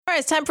All right,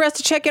 it's time for us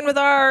to check in with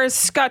our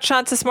Scott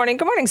Shantz this morning.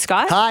 Good morning,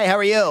 Scott. Hi, how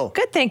are you?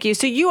 Good, thank you.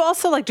 So you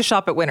also like to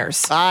shop at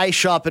Winners. I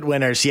shop at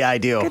Winners. Yeah, I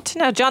do. Good to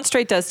know. John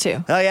Strait does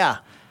too. Oh, yeah.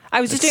 I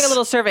was just doing a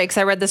little survey because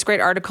I read this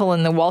great article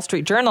in the Wall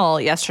Street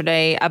Journal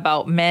yesterday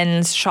about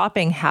men's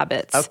shopping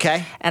habits.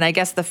 Okay. And I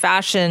guess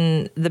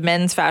the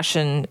men's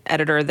fashion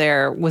editor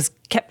there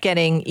kept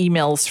getting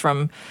emails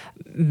from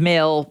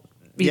male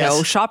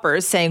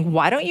shoppers saying,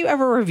 why don't you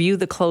ever review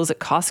the clothes at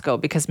Costco?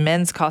 Because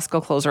men's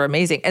Costco clothes are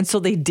amazing. And so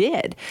they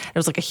did. There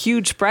was like a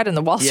huge spread in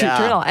the Wall Street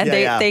Journal. And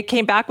they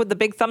came back with the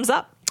big thumbs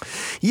up.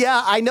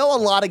 Yeah, I know a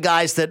lot of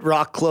guys that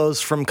rock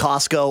clothes from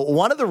Costco.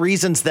 One of the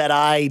reasons that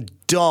I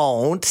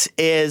don't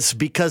is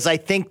because I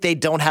think they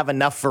don't have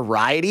enough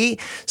variety.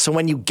 So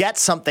when you get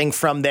something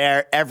from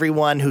there,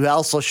 everyone who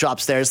also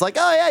shops there is like,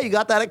 oh, yeah, you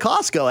got that at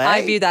Costco, eh?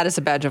 I view that as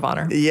a badge of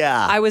honor.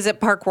 Yeah. I was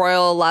at Park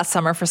Royal last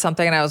summer for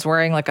something, and I was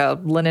wearing like a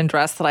linen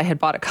dress that I had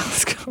bought at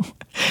Costco.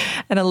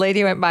 And a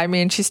lady went by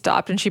me, and she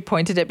stopped, and she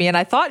pointed at me, and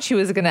I thought she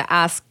was going to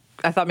ask.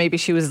 I thought maybe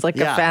she was like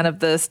a fan of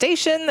the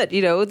station that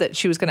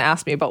she was going to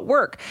ask me about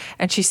work.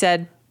 And she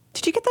said,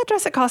 did you get that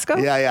dress at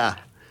Costco? Yeah.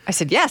 I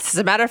said, yes. As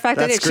a matter of fact,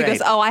 I did. She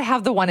goes, oh, I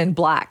have the one in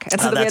black. And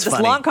so we had this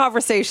long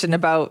conversation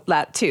about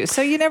that too.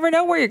 So you never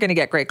know where you're going to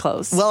get great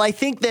clothes. Well, I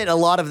think that a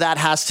lot of that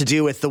has to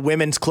do with the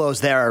women's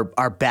clothes there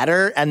are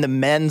better and the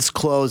men's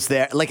clothes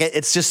there. Like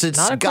it's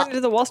not according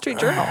to the Wall Street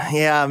Journal.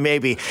 Yeah,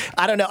 maybe.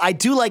 I don't know. I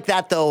do like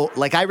that though.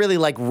 Like I really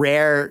like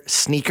rare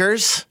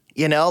sneakers.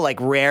 Like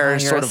rare,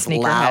 sort of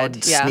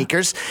loud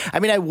sneakers. I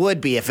mean, I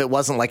would be if it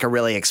wasn't like a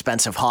really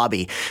expensive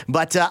hobby.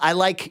 But I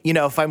like,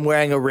 if I'm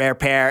wearing a rare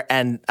pair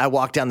and I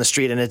walk down the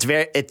street and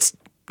it's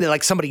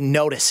like somebody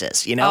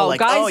notices, like,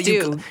 guys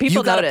do. People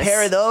you got notice. A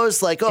pair of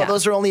those? Like,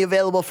 those are only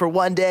available for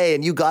one day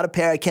and you got a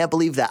pair. I can't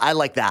believe that. I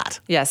like that.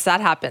 Yes,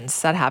 that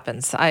happens.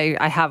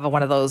 I have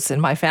one of those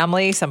in my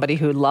family, somebody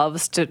who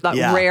loves to, not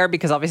rare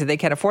because obviously they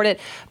can't afford it,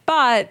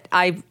 but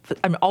I'm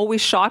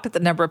always shocked at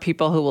the number of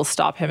people who will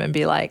stop him and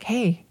be like,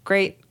 hey,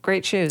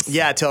 great shoes.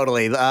 Yeah,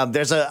 totally.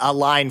 There's a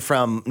line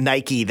from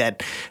Nike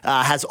that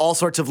has all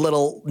sorts of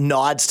little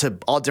nods to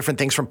all different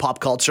things from pop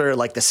culture,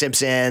 like The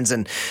Simpsons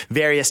and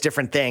various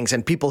different things.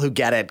 And people who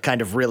get it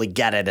kind of really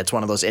get it. It's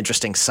one of those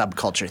interesting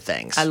subculture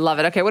things. I love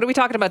it. Okay, what are we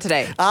talking about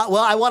today? Well,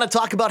 I want to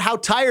talk about how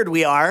tired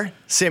we are,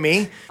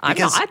 Simi. I'm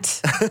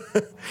not.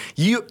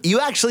 You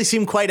actually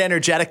seem quite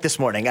energetic this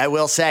morning, I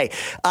will say.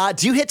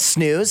 Do you hit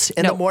snooze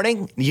in the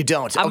morning? You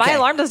don't. Okay. My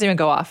alarm doesn't even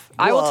go off.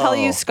 I will tell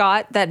you,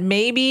 Scott, that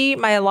maybe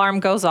my alarm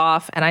goes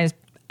off and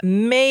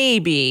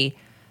maybe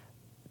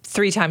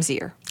 3 times a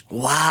year.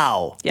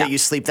 Wow. Yeah. That you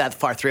sleep that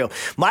far through.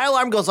 My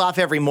alarm goes off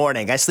every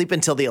morning. I sleep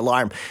until the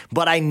alarm,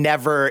 but I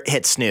never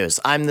hit snooze.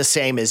 I'm the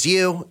same as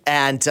you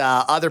and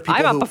other people.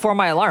 I'm up before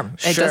my alarm.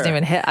 It doesn't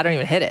even hit. I don't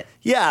even hit it.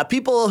 Yeah,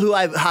 people who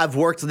have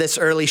worked this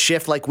early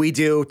shift like we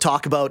do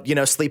talk about,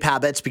 sleep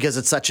habits because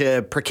it's such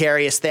a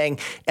precarious thing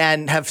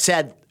and have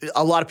said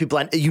a lot of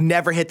people, you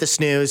never hit the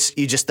snooze.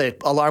 The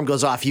alarm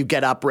goes off, you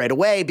get up right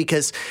away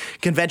because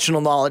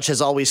conventional knowledge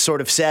has always sort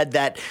of said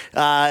that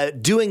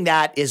doing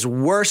that is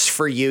worse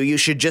for you. You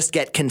should just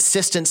get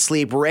consistent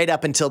sleep right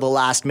up until the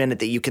last minute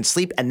that you can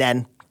sleep and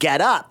then get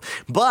up.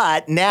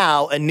 But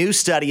now a new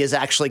study is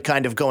actually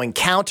kind of going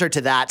counter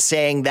to that,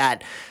 saying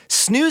that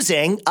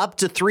snoozing up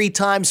to 3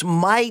 times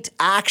might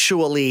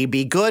actually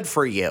be good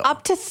for you.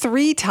 Up to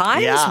 3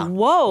 times? Yeah.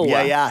 Whoa.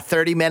 Yeah,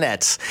 30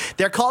 minutes.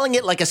 They're calling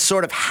it like a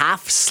sort of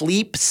half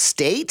sleep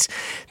state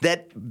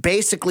that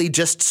basically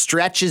just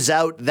stretches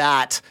out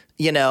that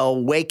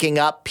waking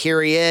up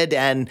period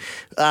and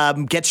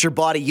gets your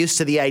body used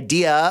to the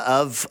idea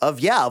of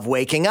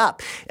waking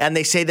up. And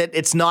they say that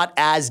it's not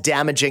as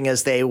damaging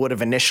as they would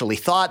have initially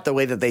thought. The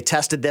way that they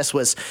tested this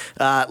was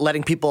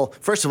letting people,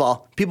 first of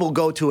all, people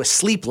go to a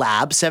sleep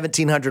lab.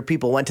 1,700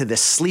 people went to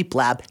this sleep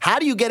lab. How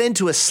do you get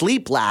into a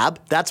sleep lab?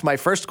 That's my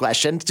first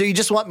question. Do you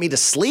just want me to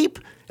sleep?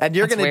 And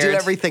you're going to do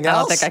everything else? I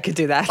don't think I could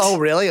do that. Oh,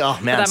 really? Oh,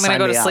 man. But I'm going to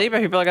go to sleep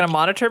and people are going to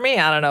monitor me?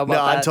 I don't know about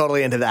that. No, I'm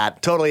totally into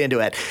that. Totally into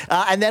it.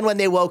 And then when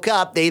they woke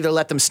up, they either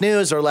let them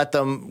snooze or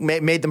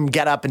made them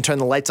get up and turn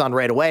the lights on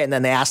right away. And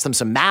then they asked them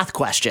some math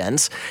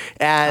questions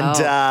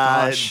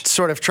and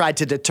sort of tried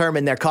to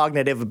determine their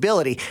cognitive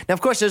ability. Now,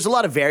 of course, there's a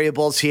lot of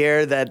variables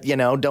here that,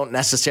 don't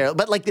necessarily,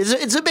 but like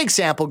it's a big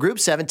sample group,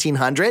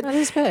 1,700. That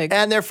is big.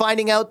 And they're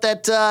finding out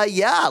that,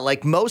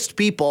 like most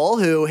people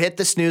who hit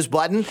the snooze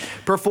button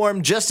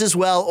perform just as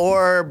well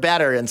or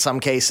better in some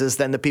cases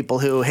than the people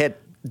who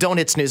don't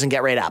hit snooze and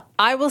get right up.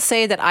 I will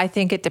say that I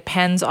think it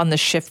depends on the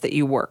shift that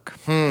you work.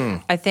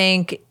 I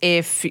think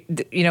if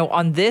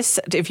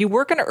you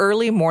work an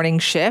early morning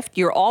shift,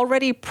 you're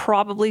already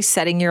probably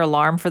setting your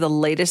alarm for the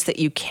latest that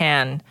you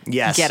can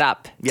get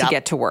up to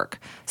get to work.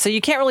 So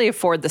you can't really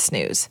afford the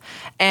snooze.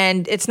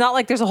 And it's not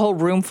like there's a whole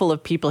room full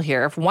of people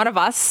here. If one of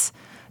us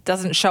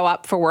doesn't show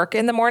up for work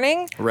in the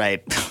morning,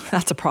 Right.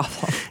 that's a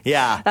problem.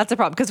 Yeah. That's a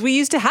problem because we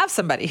used to have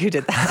somebody who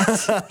did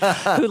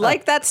that, who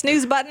liked that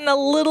snooze button a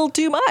little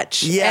too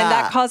much. Yeah. And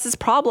that causes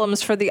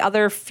problems for the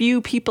other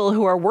few people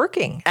who are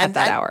working at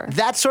that hour.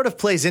 That sort of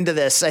plays into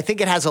this. I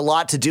think it has a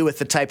lot to do with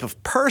the type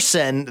of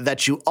person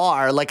that you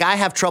are. Like, I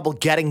have trouble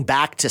getting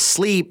back to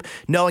sleep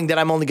knowing that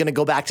I'm only going to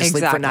go back to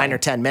sleep for 9 or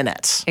 10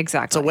 minutes.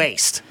 Exactly. It's a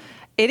waste.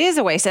 It is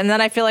a waste. And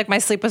then I feel like my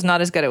sleep was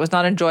not as good. It was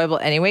not enjoyable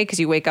anyway because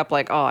you wake up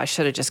like, oh, I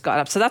should have just got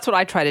up. So that's what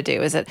I try to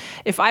do is that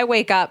if I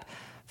wake up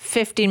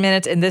 15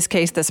 minutes, in this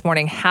case this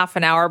morning, half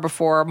an hour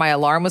before my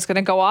alarm was going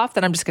to go off,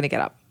 then I'm just going to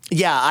get up.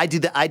 Yeah, I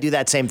do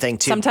that same thing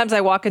too. Sometimes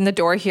I walk in the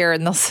door here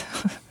and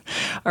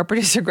our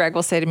producer Greg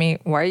will say to me,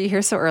 why are you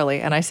here so early?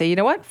 And I say, you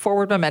know what?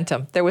 Forward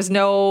momentum. There was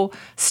no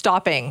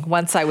stopping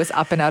once I was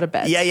up and out of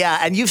bed. Yeah.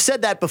 And you've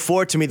said that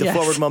before to me, the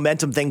forward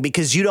momentum thing,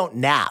 because you don't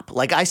nap.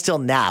 Like, I still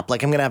nap.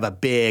 Like, I'm going to have a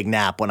big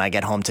nap when I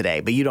get home today,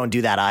 but you don't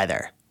do that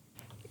either.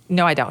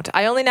 No, I don't.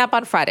 I only nap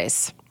on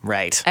Fridays.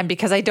 Right. And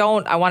because I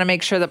want to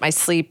make sure that my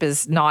sleep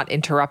is not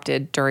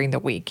interrupted during the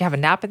week. You have a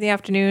nap in the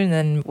afternoon, and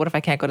then what if I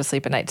can't go to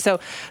sleep at night? So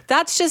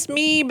that's just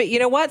me. But you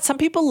know what? Some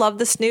people love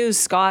the snooze,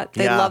 Scott.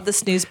 They love the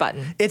snooze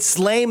button. It's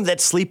lame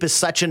that sleep is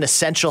such an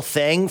essential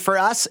thing for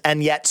us,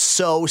 and yet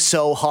so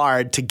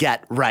hard to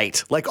get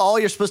right. Like, all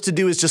you're supposed to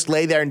do is just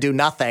lay there and do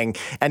nothing,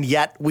 and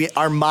yet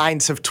our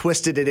minds have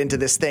twisted it into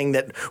this thing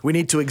that we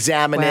need to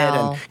examine it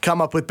and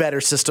come up with better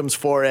systems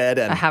for it.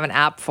 And I have an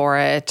app for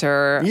it,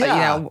 or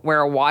wear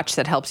a watch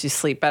that helps you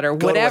sleep better,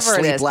 Go whatever to a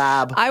sleep it is.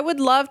 lab. I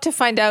would love to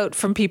find out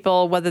from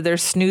people whether they're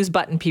snooze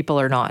button people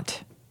or not.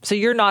 So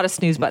you're not a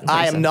snooze button person.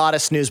 I am not a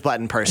snooze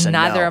button person.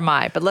 Neither no. am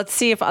I. But let's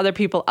see if other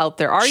people out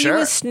there are. You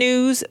a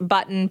snooze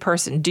button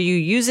person? Do you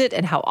use it,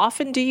 and how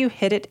often do you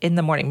hit it in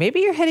the morning?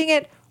 Maybe you're hitting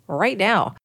it right now.